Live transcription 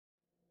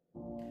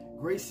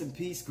Grace and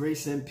peace,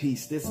 grace and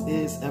peace. This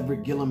is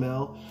Everett, Gilliam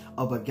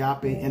of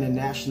IGOPE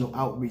International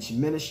Outreach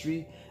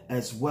Ministry,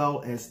 as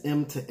well as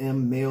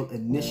M2M Male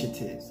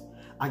Initiatives.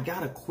 I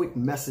got a quick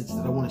message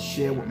that I want to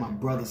share with my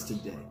brothers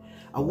today.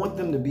 I want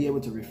them to be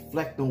able to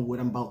reflect on what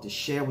I'm about to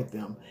share with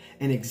them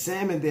and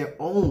examine their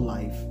own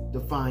life to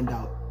find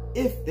out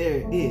if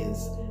there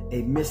is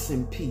a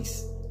missing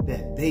piece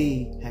that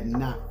they have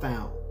not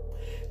found.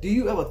 Do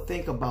you ever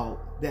think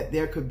about that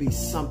there could be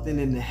something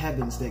in the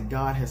heavens that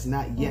God has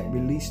not yet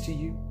released to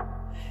you?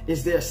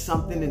 Is there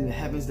something in the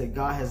heavens that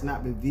God has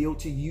not revealed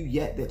to you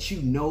yet that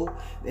you know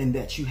and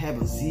that you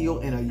have a zeal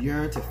and a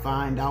yearn to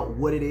find out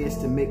what it is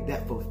to make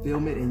that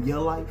fulfillment in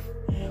your life?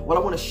 Well,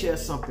 I want to share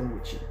something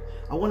with you.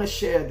 I want to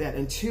share that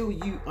until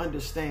you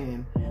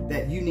understand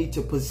that you need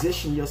to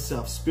position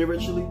yourself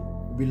spiritually,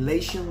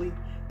 relationally,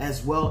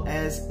 as well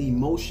as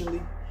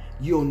emotionally,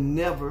 you'll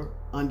never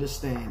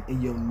understand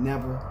and you'll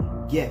never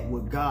get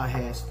what God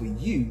has for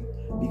you,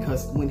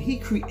 because when He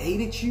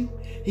created you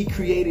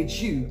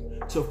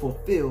to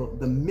fulfill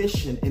the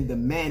mission and the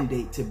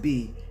mandate to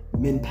be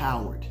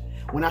men-powered.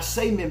 When I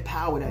say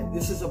men-powered,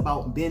 this is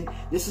about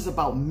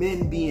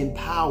men being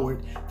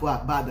powered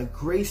by the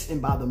grace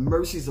and by the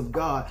mercies of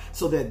God,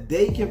 so that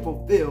they can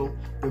fulfill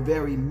the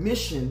very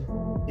mission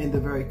and the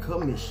very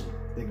commission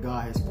that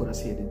God has put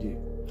us here to do.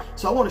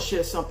 So I want to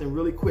share something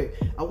really quick.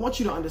 I want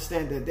you to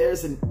understand that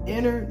there's an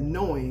inner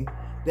knowing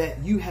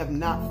that you have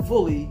not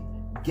fully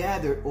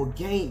gathered or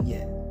gained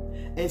yet.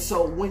 And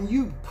so when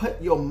you put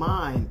your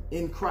mind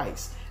in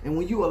Christ and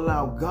when you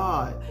allow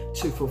God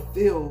to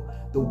fulfill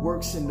the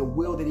works and the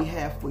will that He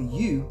has for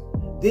you,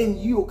 then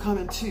you will come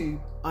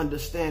into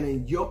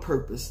understanding your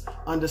purpose,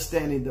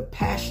 understanding the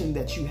passion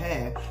that you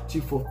have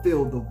to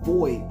fulfill the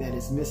void that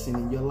is missing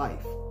in your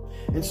life.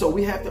 And so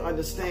we have to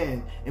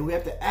understand and we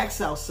have to ask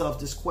ourselves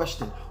this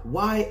question: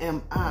 why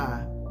am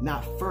I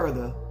not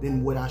further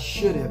than what I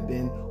should have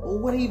been, or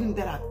what even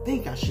that I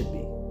think I should be?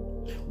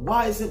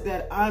 Why is it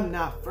that I'm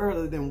not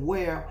further than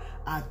where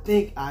I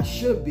think I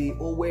should be,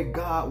 or where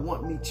God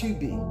wants me to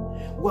be?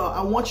 Well,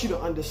 I want you to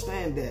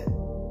understand that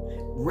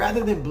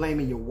rather than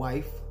blaming your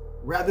wife,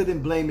 rather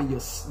than blaming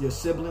your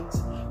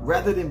siblings,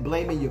 rather than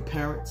blaming your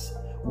parents,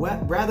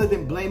 rather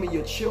than blaming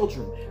your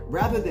children,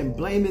 rather than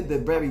blaming the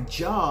very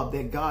job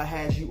that God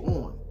has you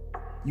on,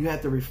 you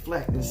have to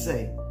reflect and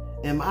say,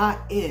 am I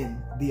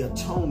in the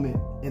atonement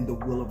and the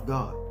will of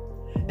God?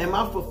 Am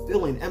I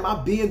fulfilling? Am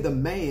I being the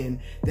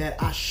man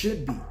that I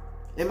should be?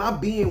 Am I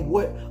being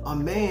what a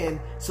man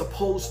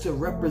supposed to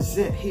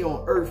represent here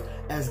on earth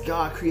as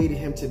God created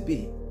him to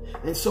be?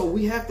 And so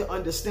we have to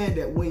understand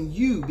that when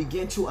you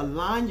begin to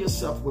align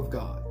yourself with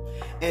God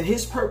and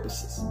His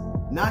purposes,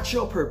 not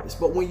your purpose,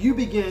 but when you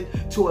begin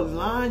to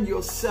align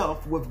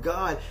yourself with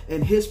God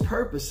and His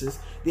purposes,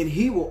 then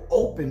He will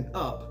open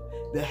up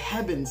the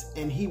heavens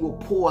and He will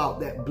pour out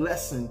that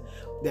blessing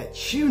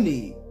that you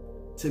need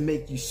to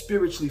make you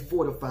spiritually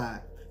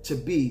fortified to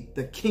be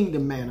the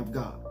kingdom man of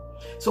God.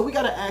 So we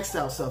got to ask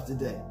ourselves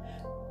today,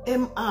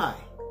 am I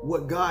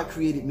what God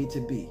created me to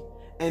be?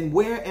 And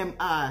where am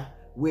I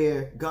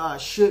where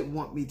God should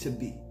want me to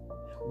be?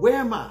 Where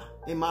am I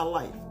in my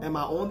life? Am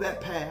I on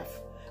that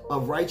path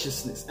of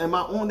righteousness? Am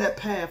I on that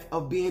path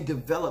of being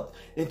developed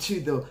into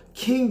the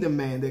kingdom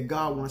man that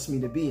God wants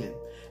me to be in?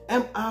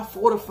 Am I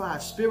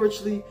fortified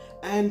spiritually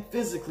and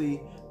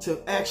physically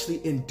to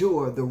actually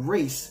endure the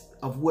race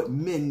of what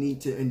men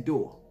need to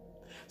endure?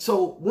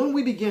 So when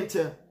we begin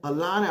to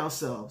align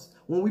ourselves,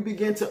 when we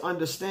begin to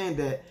understand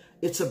that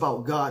it's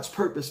about God's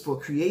purpose for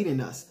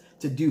creating us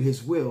to do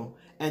His will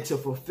and to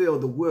fulfill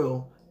the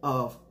will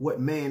of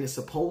what man is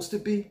supposed to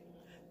be,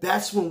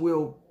 that's when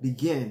we'll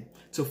begin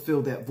to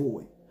fill that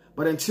void.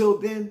 But until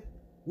then,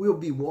 we'll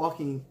be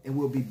walking and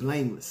we'll be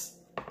blameless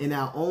in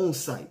our own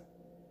sight.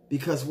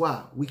 Because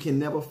why? We can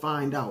never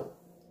find out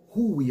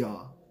who we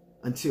are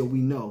until we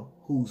know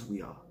whose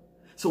we are.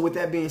 So with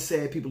that being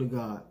said, people of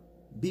God,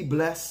 be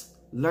blessed,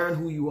 learn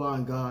who you are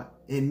in God,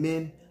 and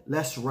men,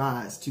 let's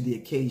rise to the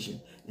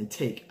occasion and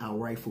take our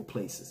rightful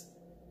places.